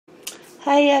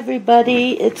Hi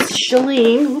everybody, it's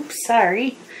Shalene. Oops,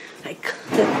 sorry. I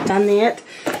clicked on that.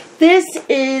 This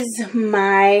is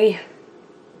my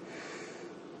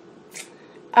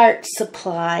art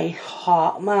supply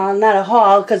haul. Well, not a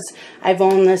haul because I've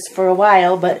owned this for a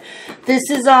while, but this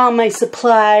is all my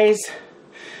supplies.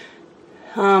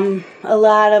 A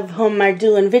lot of whom are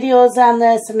doing videos on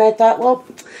this, and I thought, well,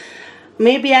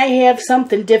 maybe I have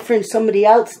something different somebody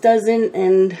else doesn't,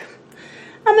 and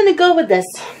I'm going to go with this.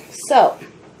 So,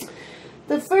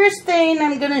 the first thing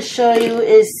I'm going to show you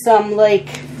is some, like,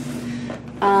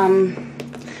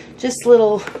 just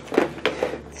little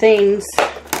things.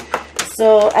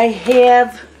 So, I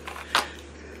have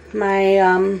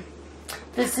my,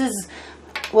 this is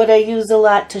what I use a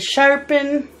lot to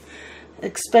sharpen,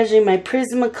 especially my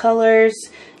Prismacolors.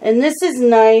 And this is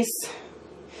nice.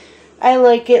 I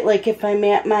like it, like if I'm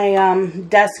at my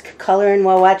desk coloring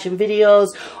while watching videos,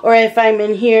 or if I'm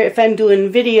in here, if I'm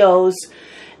doing videos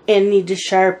and need to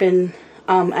sharpen,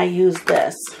 I use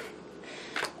this.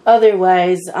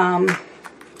 Otherwise, I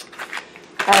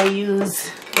use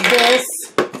this.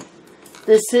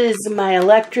 This is my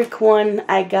electric one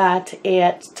I got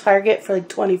at Target for like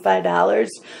 $25.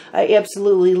 I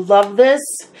absolutely love this.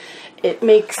 It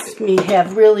makes me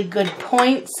have really good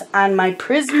points on my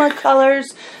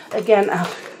Prismacolors. Again,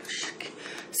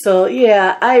 so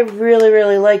yeah, I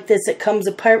really like this. It comes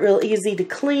apart real easy to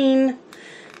clean.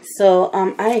 So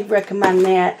I recommend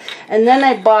that. And then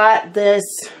I bought this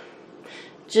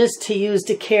just to use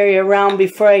to carry around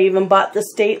before I even bought the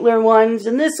Staedtler ones.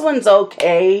 And this one's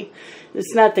okay.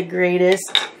 It's not the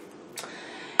greatest.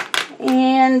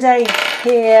 And I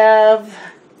have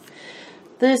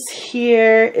this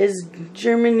here is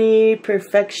Germany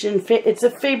Perfection. It's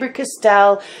a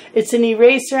Faber-Castell. It's an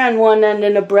eraser on one end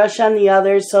and a brush on the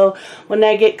other. So when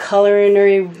I get coloring, or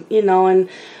you know,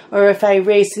 or if I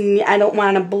erase and I don't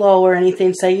want to blow or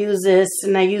anything, so I use this,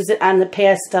 and I use it on the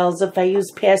pastels. If I use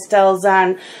pastels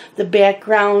on the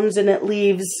backgrounds and it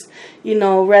leaves, you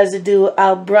know, residue,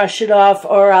 I'll brush it off,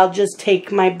 or I'll just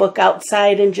take my book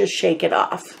outside and just shake it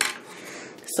off.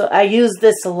 So I use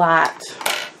this a lot.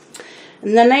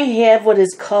 And then I have what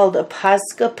is called a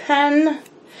Posca pen,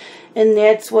 and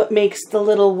that's what makes the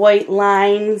little white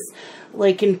lines,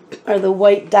 like or the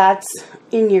white dots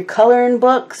in your coloring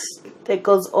books. That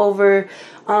goes over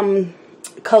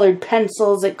colored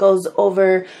pencils. It goes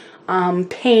over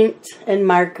paint and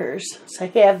markers. So I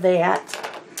have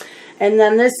that. And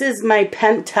then this is my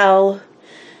Pentel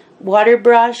water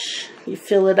brush. You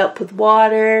fill it up with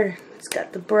water. It's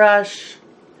got the brush.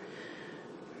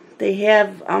 They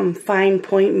have fine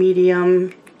point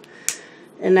medium,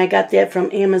 and I got that from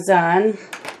Amazon.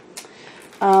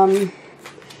 I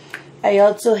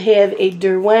also have a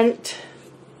Derwent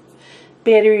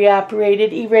battery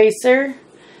operated eraser.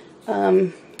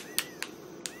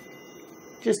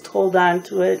 Just hold on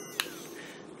to it.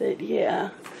 But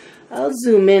yeah, I'll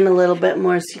zoom in a little bit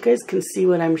more so you guys can see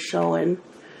what I'm showing.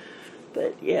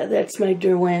 But yeah, that's my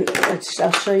Derwent.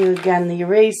 I'll show you again the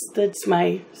erase. That's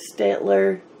my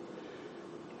Staedtler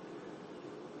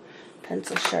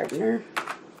pencil sharpener.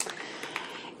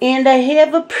 And I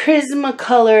have a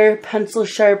Prismacolor pencil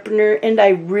sharpener, and I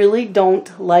really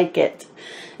don't like it.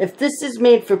 If this is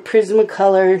made for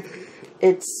Prismacolor,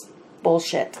 it's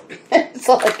bullshit. That's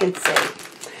all I can say.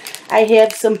 I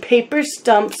have some paper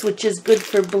stumps, which is good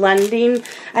for blending.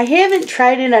 I haven't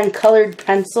tried it on colored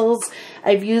pencils.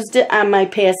 I've used it on my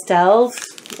pastels.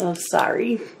 Oh,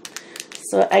 sorry.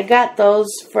 So I got those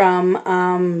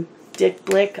from Dick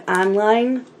Blick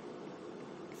online.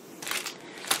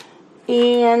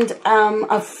 And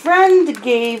a friend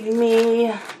gave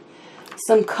me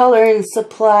some coloring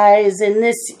supplies, and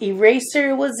this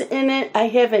eraser was in it. I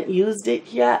haven't used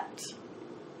it yet.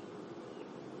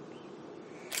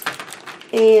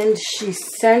 And she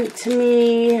sent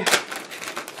me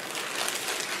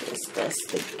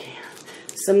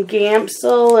some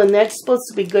Gamsol, and that's supposed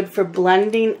to be good for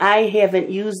blending. I haven't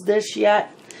used this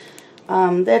yet.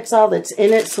 That's all that's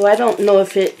in it, so I don't know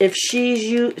if she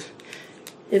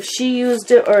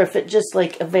used it or if it just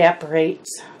like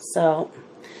evaporates. So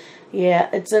yeah,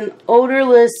 it's an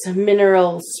odorless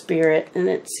mineral spirit, and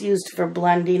it's used for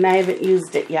blending. I haven't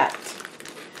used it yet.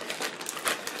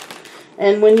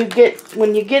 And when you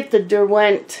get the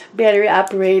Derwent battery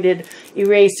operated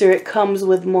eraser, it comes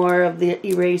with more of the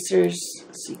erasers,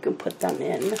 so you can put them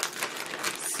in.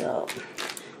 So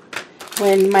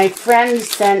when my friend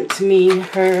sent me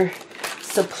her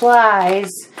supplies,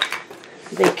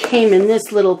 they came in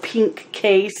this little pink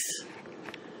case.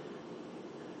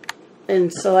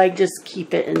 And so I just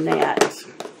keep it in that.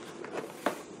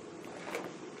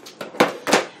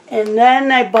 And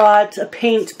then I bought a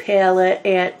paint palette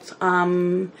at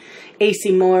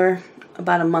AC Moore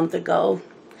about a month ago.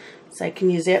 So I can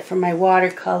use it for my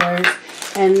watercolors.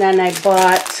 And then I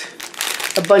bought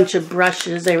a bunch of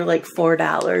brushes. They were like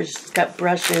 $4. It's got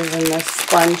brushes and the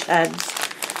sponge heads.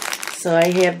 So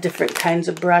I have different kinds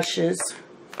of brushes.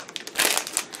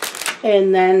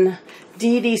 And then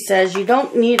Dee Dee says you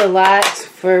don't need a lot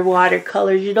for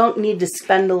watercolors. You don't need to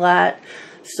spend a lot.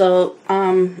 So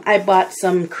I bought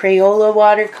some Crayola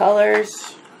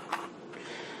watercolors.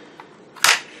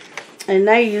 And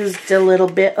I used a little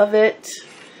bit of it.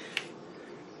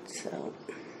 So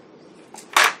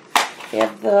I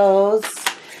have those.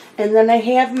 And then I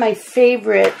have my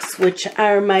favorites, which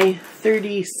are my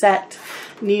 30 set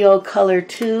Neocolor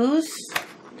 2s.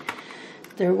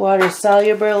 They're water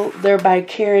soluble. They're by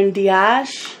Caran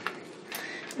d'Ache.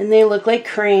 And they look like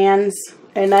crayons.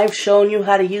 And I've shown you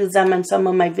how to use them in some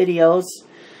of my videos.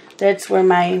 That's where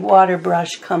my water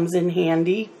brush comes in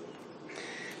handy.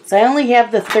 So I only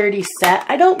have the 30 set.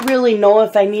 I don't really know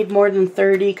if I need more than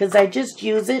 30 because I just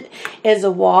use it as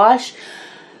a wash.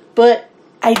 But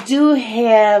I do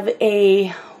have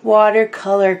a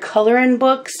watercolor coloring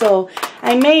book, so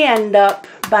I may end up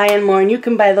buying more. And you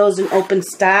can buy those in open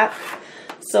stock,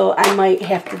 so I might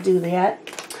have to do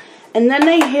that. And then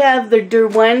I have the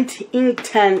Derwent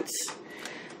Inktense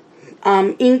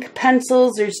ink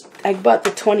pencils. I bought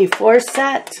the 24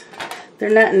 set. They're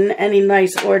not in any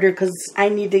nice order because I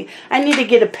need to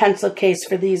get a pencil case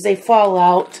for these. They fall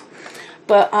out.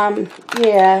 But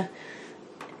yeah,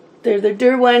 they're the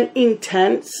Derwent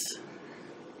Inktense,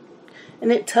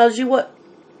 and it tells you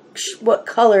what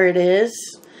color it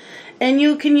is. And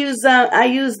you can use I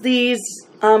use these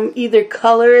either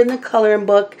color in the coloring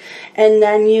book, and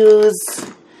then use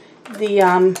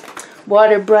the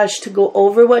water brush to go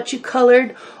over what you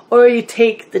colored, or you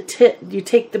take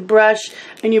the brush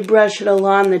and you brush it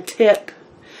along the tip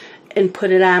and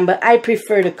put it on. But I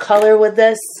prefer to color with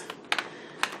this.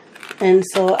 And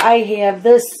so I have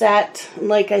this set.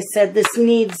 Like I said,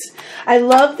 I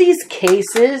love these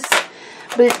cases,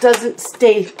 but it doesn't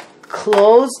stay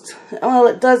closed. Well,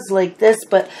 it does like this,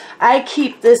 but I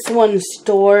keep this one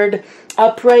stored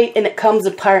upright and it comes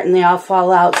apart and they all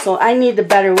fall out. So I need a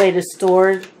better way to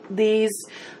store these.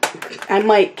 I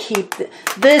might keep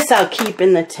this. I'll keep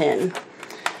in the tin.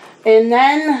 And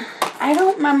then I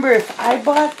don't remember if I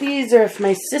bought these or if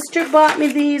my sister bought me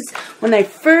these when I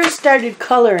first started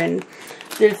coloring.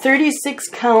 They're 36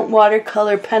 count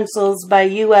watercolor pencils by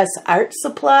U.S. Art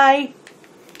Supply.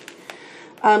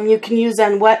 You can use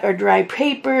on wet or dry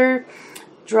paper,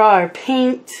 draw or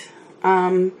paint.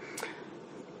 So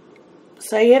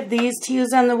I have these to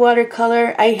use on the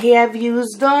watercolor. I have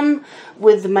used them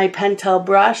with my Pentel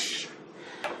brush.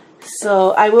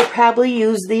 So I will probably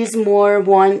use these more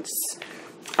once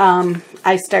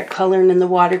I start coloring in the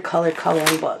watercolor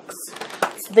coloring books.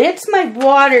 So that's my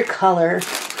watercolor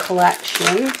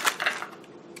collection.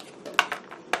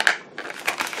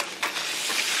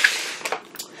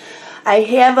 I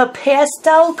have a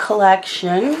pastel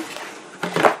collection.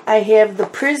 I have the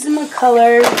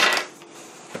Prismacolor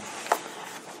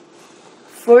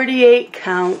 48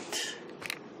 count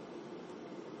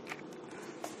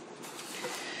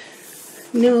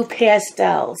new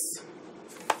pastels.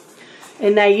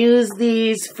 And I use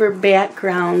these for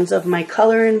backgrounds of my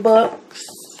coloring books.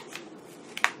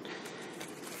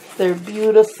 They're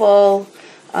beautiful.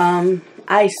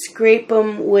 I scrape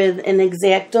them with an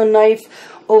X-Acto knife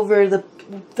over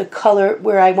the color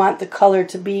where I want the color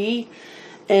to be.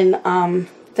 And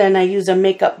then I use a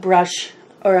makeup brush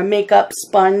or a makeup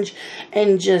sponge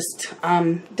and just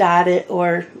dot it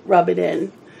or rub it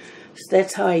in. So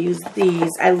that's how I use these.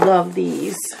 I love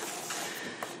these.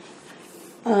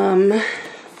 Let's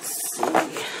see.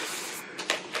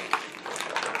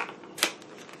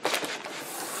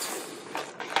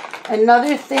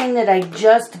 Another thing that I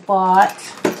just bought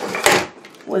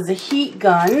was a heat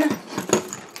gun.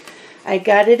 I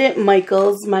got it at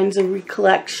Michael's. Mine's a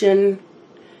Recollection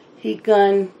heat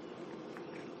gun.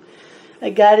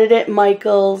 I got it at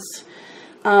Michael's.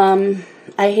 I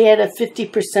had a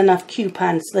 50% off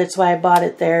coupon, so that's why I bought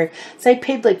it there. So I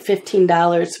paid like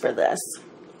 $15 for this.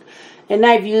 And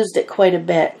I've used it quite a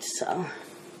bit, so,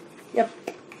 yep.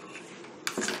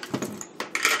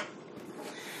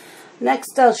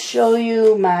 Next I'll show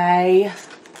you my,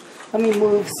 let me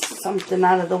move something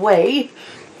out of the way.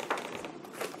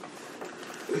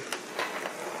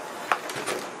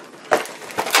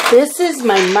 This is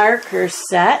my marker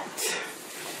set.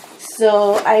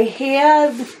 So I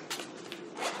have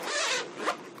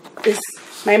this,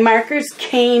 my markers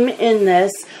came in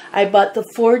this. I bought the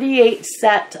 48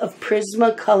 set of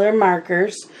Prismacolor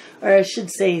markers or I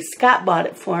should say Scott bought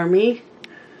it for me.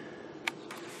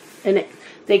 And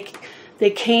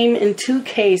they came in 2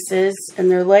 cases,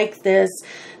 and they're like this.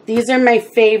 These are my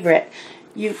favorite.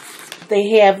 They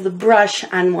have the brush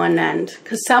on one end,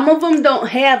 because some of them don't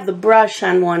have the brush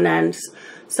on one end.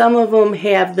 Some of them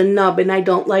have the nub, and I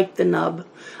don't like the nub,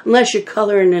 unless you're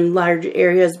coloring in large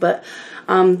areas. But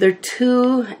they're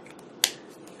 2,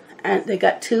 and they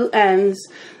got 2 ends,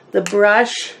 the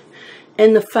brush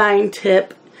and the fine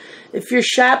tip. If you're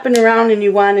shopping around and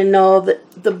you want to know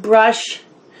that the brush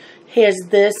has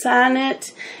this on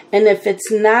it, and if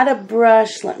it's not a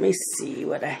brush, let me see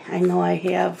what I know I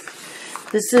have.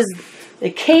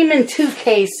 It came in 2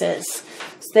 cases.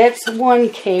 So that's one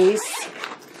case,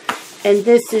 and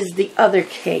this is the other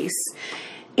case.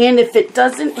 And if it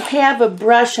doesn't have a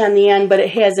brush on the end, but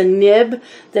it has a nib,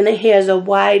 then it has a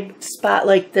wide spot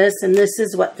like this, and this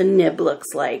is what the nib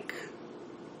looks like.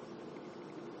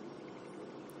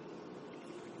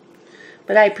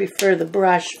 But I prefer the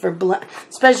brush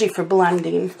especially for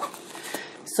blending.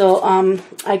 So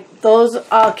those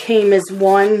all came as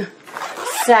one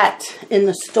set in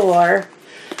the store,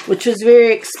 which was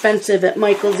very expensive at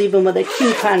Michael's, even with a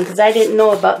coupon, because I didn't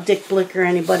know about Dick Blick or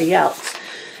anybody else.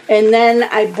 And then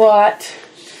I bought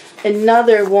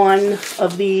another one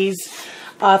of these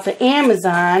off of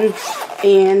Amazon,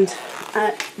 and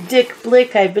Dick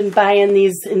Blick, I've been buying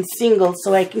these in singles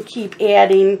so I can keep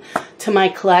adding to my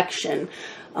collection.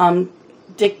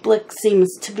 Dick Blick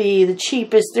seems to be the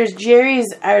cheapest. There's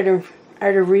Jerry's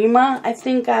Arterima, I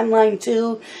think, online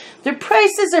too. Their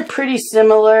prices are pretty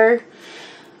similar.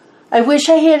 I wish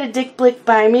I had a Dick Blick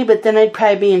by me, but then I'd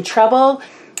probably be in trouble.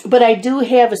 But I do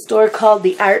have a store called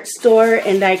the Art Store,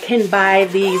 and I can buy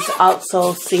these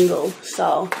also single.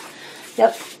 So,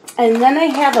 yep. And then I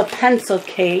have a pencil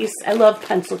case. I love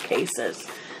pencil cases.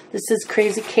 This is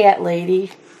Crazy Cat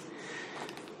Lady.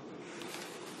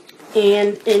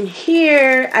 And in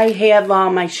here, I have all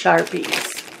my Sharpies.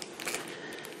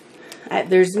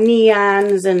 There's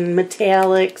neons and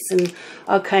metallics and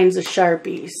all kinds of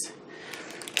Sharpies.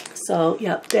 So,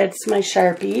 yep, that's my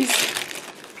Sharpies.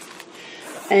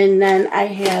 And then I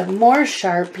have more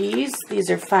Sharpies. These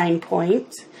are fine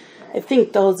point. I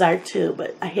think those are too,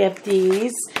 but I have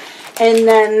these. And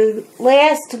then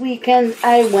last weekend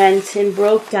I went and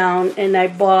broke down and I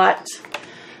bought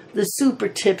the Super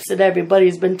Tips that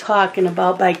everybody's been talking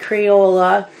about by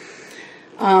Crayola.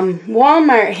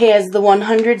 Walmart has the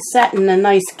 100 set in a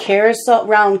nice carousel,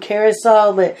 round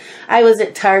carousel, but I was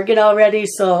at Target already,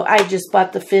 so I just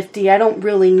bought the 50. I don't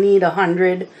really need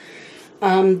 100.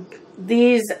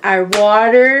 These are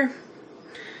water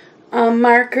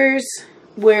markers,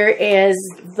 whereas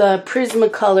the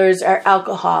Prismacolors are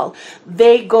alcohol.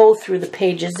 They go through the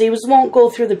pages. These won't go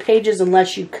through the pages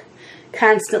unless you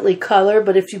constantly color,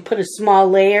 but if you put a small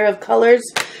layer of colors,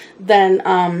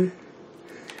 then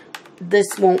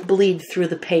this won't bleed through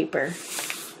the paper.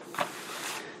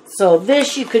 So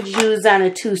this you could use on a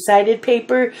 2-sided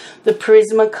paper. The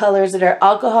Prismacolors that are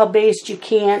alcohol based, you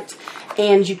can't.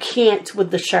 And you can't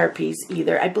with the Sharpies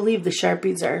either. I believe the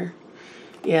Sharpies are,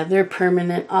 yeah, they're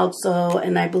permanent also.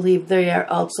 And I believe they are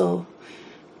also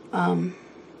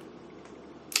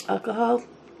alcohol.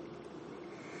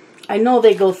 I know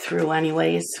they go through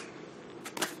anyways.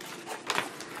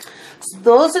 So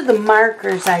those are the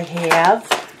markers I have.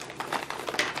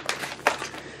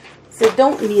 So I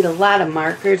don't need a lot of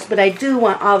markers, but I do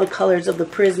want all the colors of the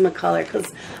Prismacolor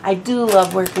because I do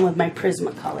love working with my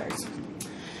Prismacolors.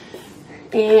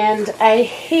 And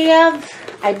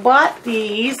I bought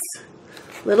these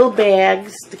little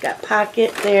bags. They got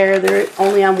pocket there. They're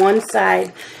only on one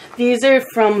side. These are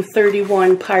from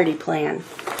 31 Party Plan.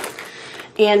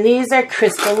 And these are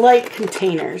Crystal Light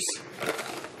containers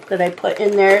that I put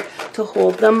in there to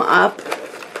hold them up.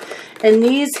 And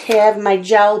these have my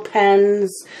gel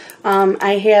pens.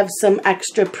 I have some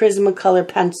extra Prismacolor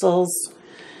pencils.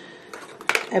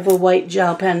 I have a white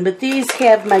gel pen. But these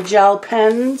have my gel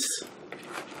pens.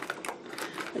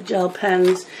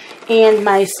 And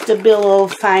my Stabilo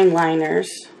fine liners.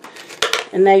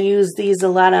 And I use these a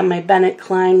lot on my Bennett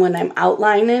Klein when I'm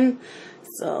outlining.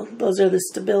 So those are the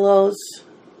Stabilos.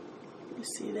 You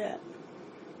see that?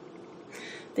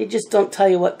 They just don't tell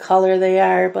you what color they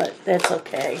are, but that's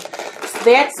okay. So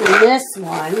that's in this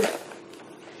one.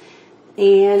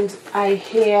 And I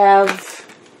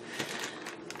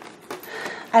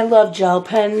love gel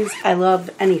pens. I love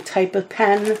any type of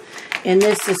pen. And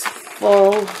this is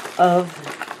full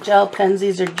of gel pens.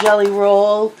 These are Jelly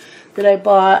Roll that I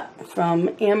bought from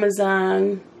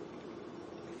Amazon.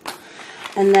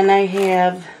 And then I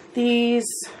have these.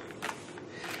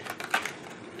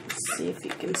 Let's see if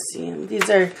you can see them. These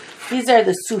are These are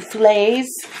the souffles,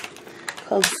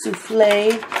 called souffle.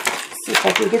 Let's see if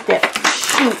I can get that.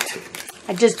 Shoot,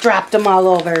 I just dropped them all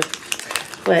over.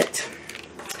 But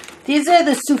these are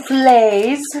the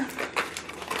souffles.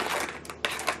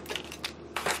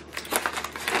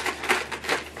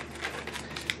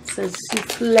 It says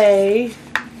souffle.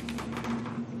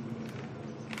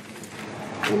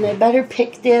 And I better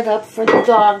pick that up before the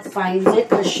dog finds it,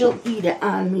 because she'll eat it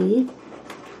on me.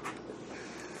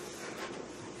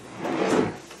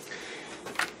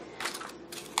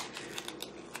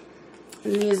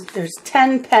 And there's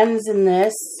 10 pens in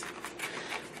this. 1,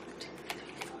 2, 3,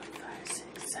 4, 5,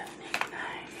 6, 7, 8, 9.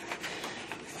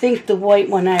 I think the white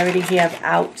one I already have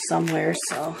out somewhere,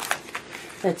 so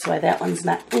that's why that one's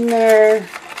not in there.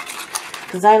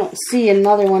 Because I don't see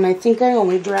another one. I think I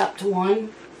only dropped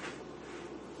one.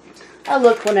 I'll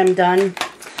look when I'm done.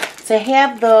 So I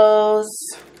have those.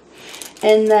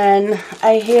 And then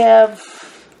I have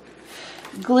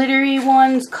glittery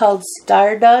ones called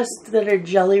Stardust that are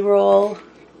Jelly Roll.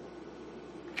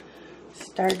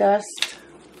 Stardust.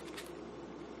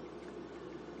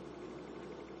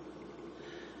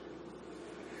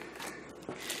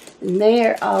 And they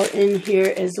are all in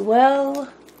here as well.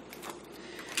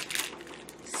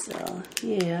 So,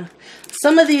 yeah.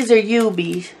 Some of these are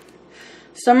UBs.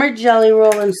 Some are Jelly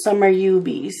Roll and some are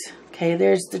UBs. Okay,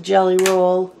 there's the Jelly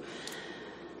Roll.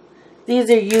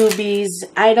 These are UBs.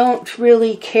 I don't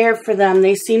really care for them.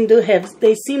 They seem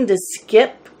to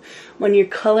skip when you're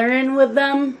coloring with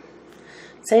them.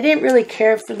 So I didn't really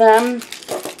care for them.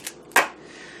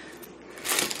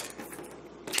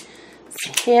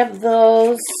 So I have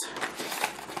those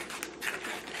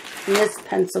in this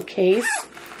pencil case.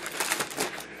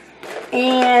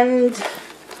 And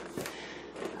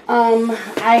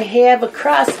I have a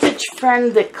cross-stitch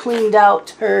friend that cleaned out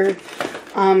her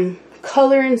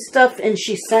color and stuff, and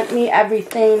she sent me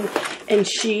everything, and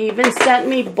she even sent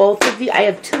me both of the, I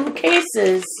have 2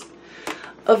 cases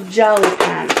of gel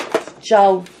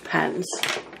pens.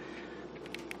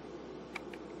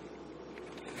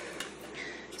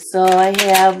 So I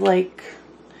have like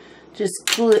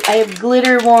I have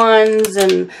glitter ones,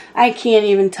 and I can't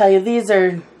even tell you, these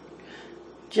are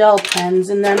gel pens,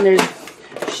 and then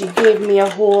she gave me a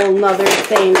whole nother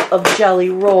thing of Jelly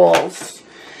Rolls.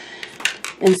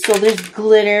 And so there's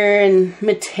glitter and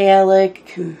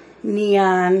metallic and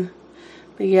neon.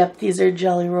 But yep, these are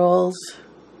Jelly Rolls.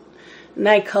 And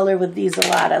I color with these a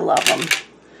lot. I love them.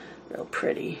 Real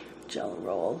pretty. Jelly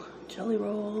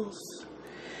Rolls.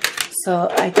 So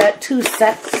I got 2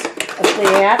 sets of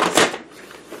that.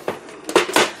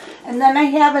 And then I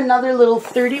have another little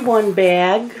 31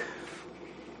 bag.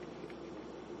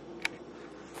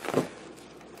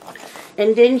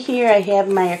 And in here I have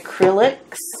my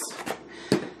acrylics.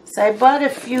 So I bought a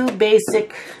few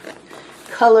basic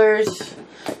colors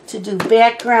to do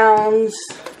backgrounds.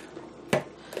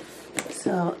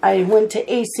 So I went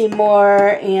to AC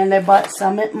Moore and I bought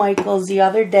some at Michael's the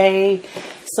other day.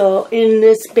 So in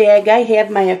this bag I have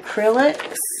my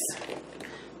acrylics.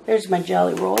 There's my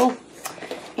Jelly Roll.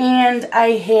 And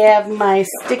I have my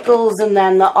stickles, and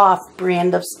then the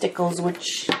off-brand of stickles,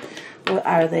 which, what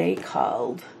are they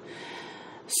called?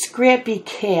 Scrappy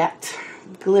Cat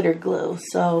glitter glue.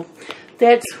 So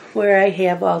that's where I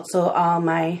have also all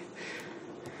my,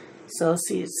 so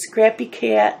see, Scrappy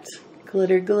Cat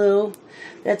glitter glue.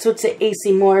 That's what's at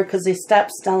AC Moore, because they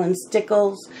stopped selling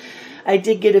stickles. I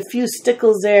did get a few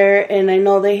stickles there, and I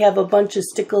know they have a bunch of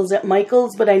stickles at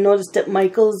Michael's, but I noticed at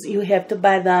Michael's you have to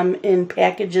buy them in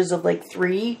packages of like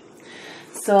 3.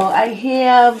 So I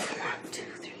have 1, 2,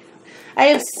 3, 4. I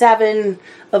have 7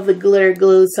 of the glitter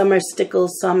glue. Some are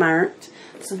stickles, some aren't.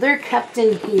 So they're kept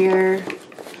in here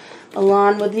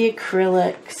along with the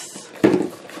acrylics.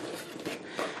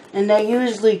 And I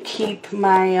usually keep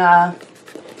my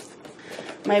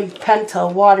my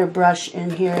Pentel water brush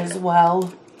in here as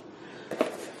well.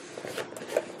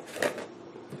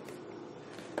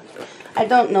 I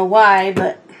don't know why,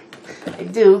 but I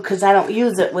do, because I don't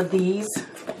use it with these. I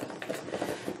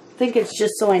think it's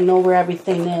just so I know where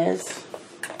everything is.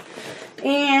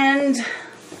 And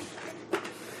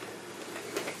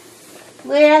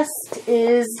last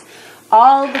is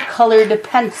all the colored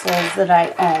pencils that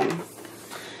I own.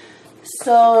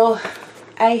 So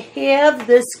I have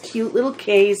this cute little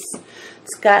case.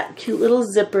 It's got cute little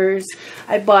zippers.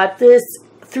 I bought this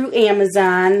through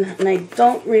Amazon, and I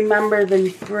don't remember the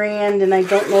brand, and I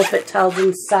don't know if it tells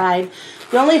inside.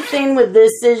 The only thing with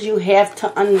this is you have to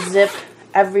unzip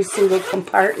every single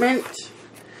compartment.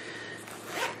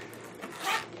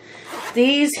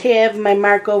 These have my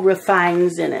Marco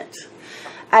Refines in it.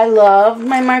 I love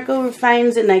my Marco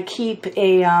Refines, and I keep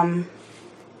a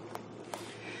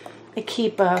I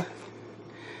keep a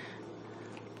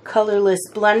colorless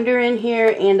blender in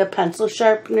here and a pencil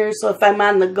sharpener. So if I'm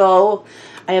on the go,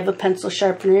 I have a pencil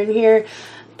sharpener in here.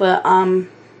 But I'm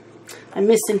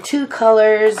missing 2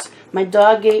 colors. My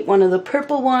dog ate one of the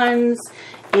purple ones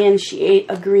and she ate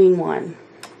a green one.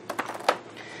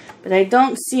 But I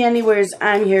don't see anywhere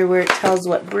on here where it tells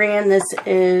what brand this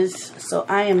is, so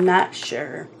I am not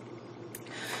sure.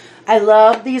 I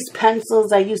love these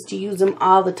pencils. I used to use them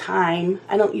all the time.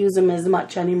 I don't use them as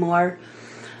much anymore.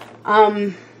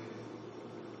 I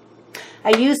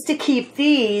used to keep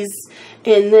these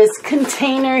in this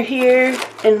container here,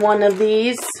 in one of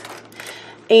these.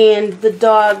 And the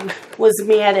dog was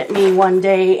mad at me one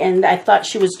day, and I thought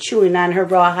she was chewing on her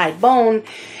rawhide bone.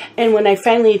 And when I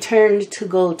finally turned to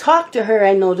go talk to her,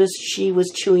 I noticed she was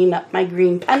chewing up my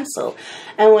green pencil.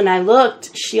 And when I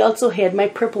looked, she also had my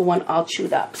purple one all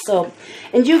chewed up. So,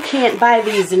 and you can't buy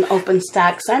these in open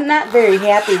stock, so I'm not very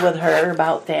happy with her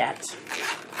about that.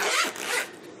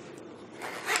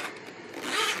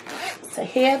 So I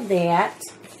have that.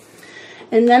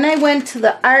 And then I went to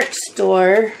the art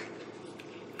store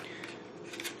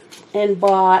and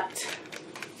bought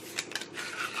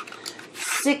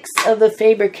 6 of the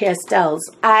Faber-Castells.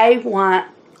 I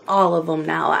want all of them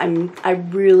now. I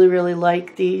really, really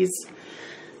like these.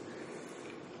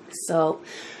 So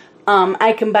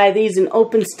I can buy these in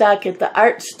open stock at the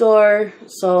art store.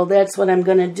 So that's what I'm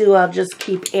going to do. I'll just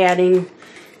keep adding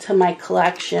to my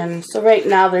collection. So right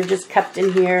now they're just kept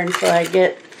in here until I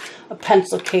get a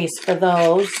pencil case for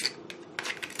those.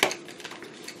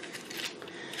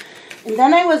 And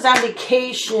then I was on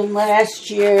vacation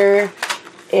last year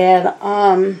at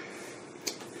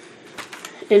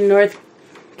in North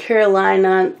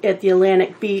Carolina at the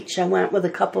Atlantic Beach. I went with a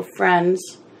couple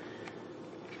friends.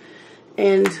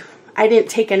 And I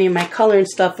didn't take any of my color and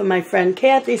stuff. And my friend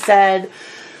Kathy said,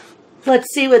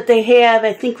 let's see what they have.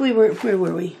 I think we were, where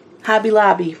were we? Hobby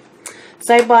Lobby.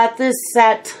 So I bought this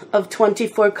set of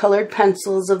 24 colored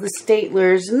pencils of the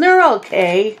Staedtlers. And they're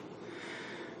okay.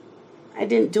 I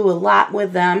didn't do a lot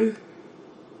with them.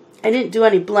 I didn't do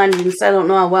any blending, so I don't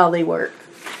know how well they work.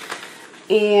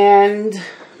 And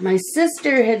my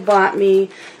sister had bought me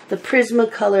the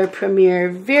Prismacolor Premier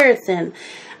Verithin.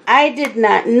 I did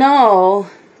not know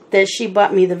that she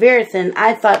bought me the Verithin.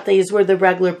 I thought these were the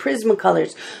regular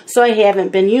Prismacolors, so I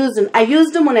haven't been using. I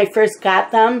used them when I first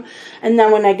got them, and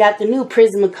then when I got the new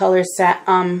Prismacolor set,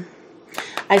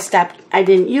 I stopped. I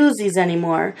didn't use these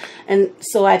anymore, and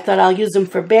so I thought I'll use them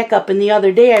for backup. And the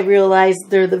other day I realized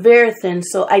they're the Verithin,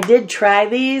 so I did try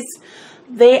these.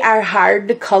 They are hard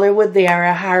to color with. They are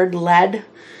a hard lead,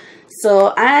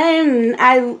 so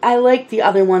I like the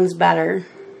other ones better,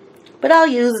 but I'll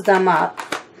use them up.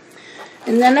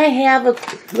 And then I have a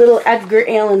little Edgar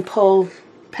Allan Poe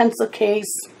pencil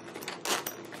case.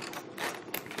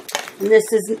 And this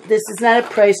is not a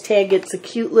price tag. It's a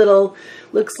cute little,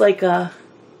 looks like a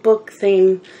book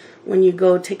thing when you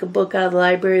go take a book out of the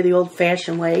library the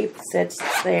old-fashioned way. It sits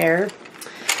there.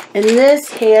 And this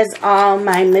has all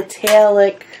my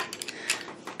metallic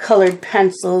colored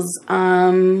pencils.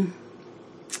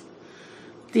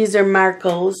 These are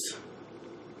Marcos.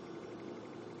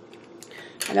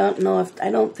 I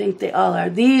don't think they all are.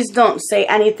 These don't say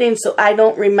anything, so I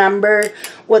don't remember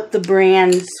what the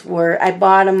brands were. I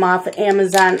bought them off of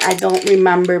Amazon. I don't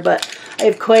remember, but I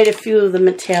have quite a few of the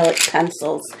metallic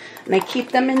pencils. And I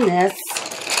keep them in this.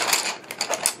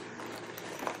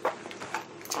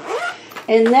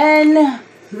 And then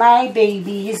my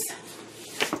babies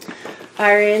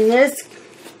are in this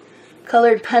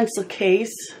colored pencil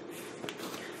case.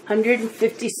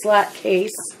 150 slot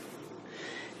case.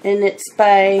 And it's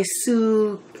by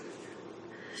Sue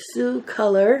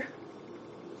Color.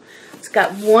 It's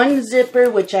got one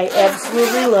zipper, which I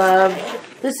absolutely love.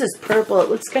 This is purple. It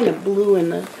looks kind of blue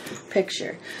in the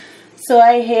picture. So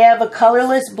I have a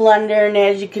colorless blender, and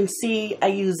as you can see, I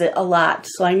use it a lot.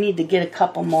 So I need to get a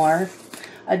couple more.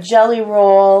 A jelly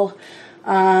roll,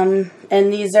 and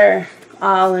these are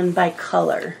all in by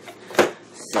color.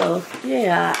 So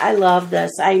yeah, I love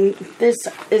this. This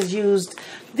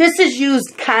is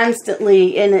used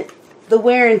constantly, and the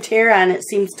wear and tear on it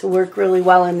seems to work really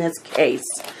well in this case.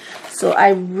 So I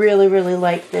really, really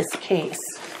like this case.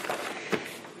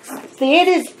 That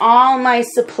is all my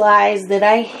supplies that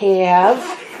I have.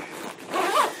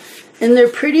 And they're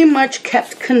pretty much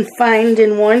kept confined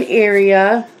in one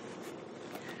area.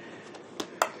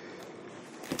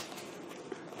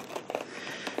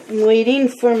 I'm waiting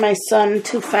for my son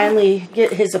to finally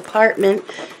get his apartment.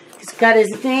 He's got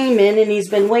his name in, and he's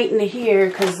been waiting to hear,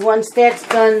 because once that's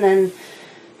done, then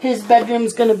his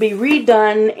bedroom's going to be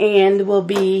redone and will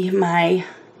be my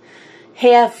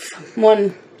half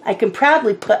one. I can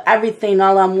probably put everything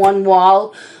all on one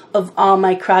wall of all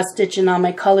my cross stitch and all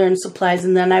my coloring supplies,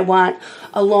 and then I want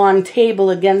a long table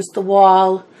against the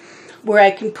wall where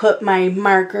I can put my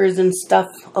markers and stuff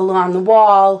along the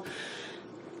wall,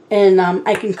 and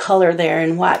I can color there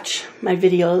and watch my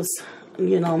videos,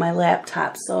 you know, my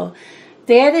laptop. So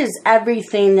that is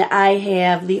everything that I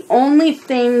have. The only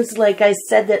things, like I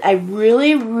said, that I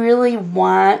really, really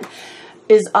want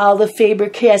is all the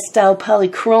Faber-Castell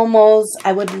polychromos.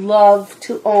 I would love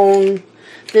to own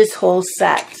this whole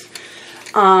set.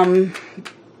 I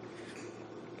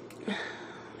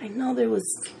know there was,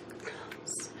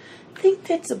 I think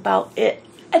that's about it.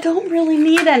 I don't really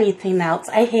need anything else.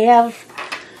 I have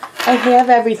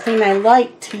everything I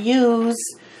like to use.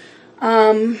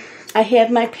 I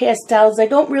have my pastels. I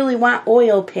don't really want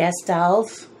oil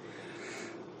pastels.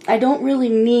 I don't really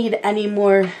need any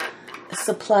more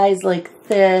supplies like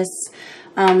this.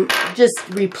 Just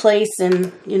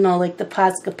replacing, you know, like the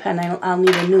Posca pen. I'll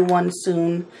need a new one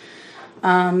soon.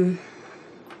 The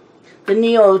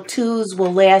Neo 2s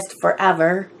will last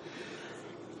forever.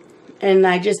 And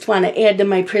I just want to add to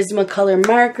my Prismacolor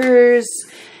markers.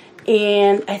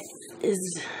 And I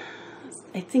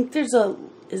think there's a,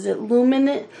 is it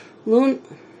Luminant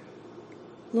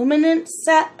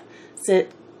set? Is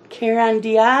it Caran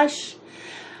d'Ache?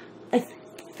 I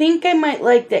think I might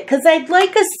like that, because I'd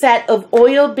like a set of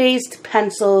oil-based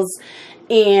pencils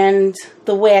and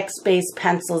the wax-based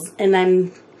pencils. And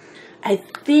I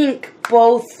think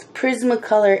both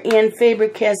Prismacolor and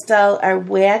Faber-Castell are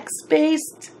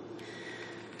wax-based.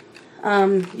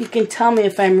 You can tell me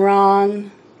if I'm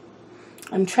wrong.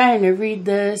 I'm trying to read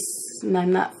this and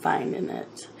I'm not finding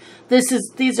it.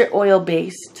 These are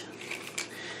oil-based.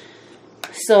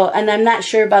 So, and I'm not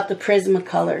sure about the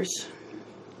Prismacolors.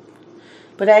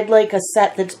 But I'd like a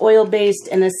set that's oil-based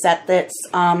and a set that's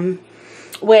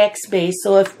wax-based.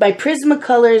 So if my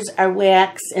Prismacolors are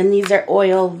wax and these are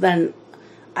oil, then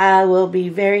I will be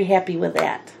very happy with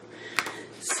that.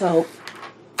 So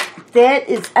that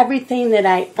is everything that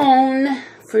I own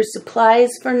for supplies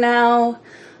for now.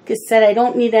 Like I said, I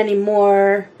don't need any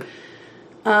more.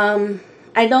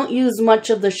 I don't use much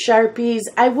of the Sharpies.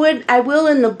 I will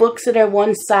in the books that are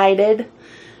one-sided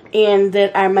and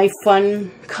that are my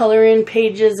fun coloring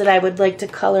pages that I would like to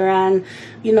color on,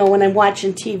 you know, when I'm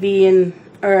watching TV,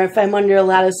 or if I'm under a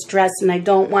lot of stress and I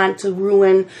don't want to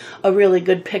ruin a really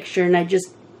good picture and I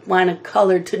just want to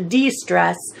color to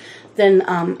de-stress, then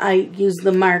I use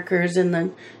the markers and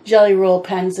the Gelly Roll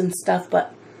pens and stuff.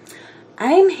 But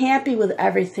I'm happy with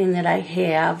everything that I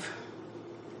have.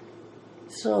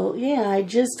 So yeah, I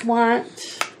just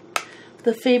want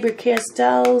the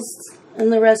Faber-Castells and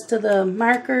the rest of the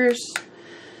markers,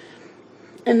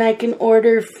 and I can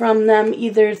order from them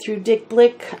either through Dick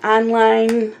Blick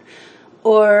online,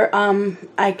 or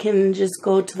I can just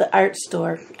go to the art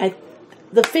store.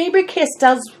 The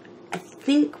Faber-Castells, I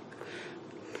think,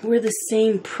 were the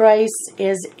same price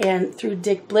as through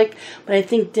Dick Blick, but I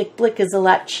think Dick Blick is a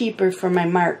lot cheaper for my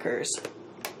markers.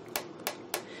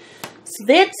 So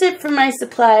that's it for my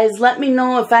supplies. Let me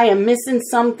know if I am missing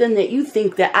something that you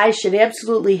think that I should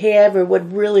absolutely have or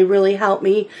would really, really help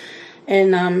me.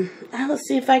 And I will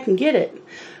see if I can get it.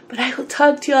 But I will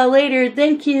talk to you all later.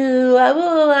 Thank you. I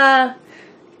will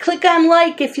click on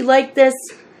like if you like this.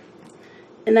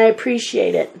 And I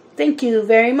appreciate it. Thank you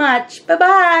very much.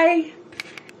 Bye-bye.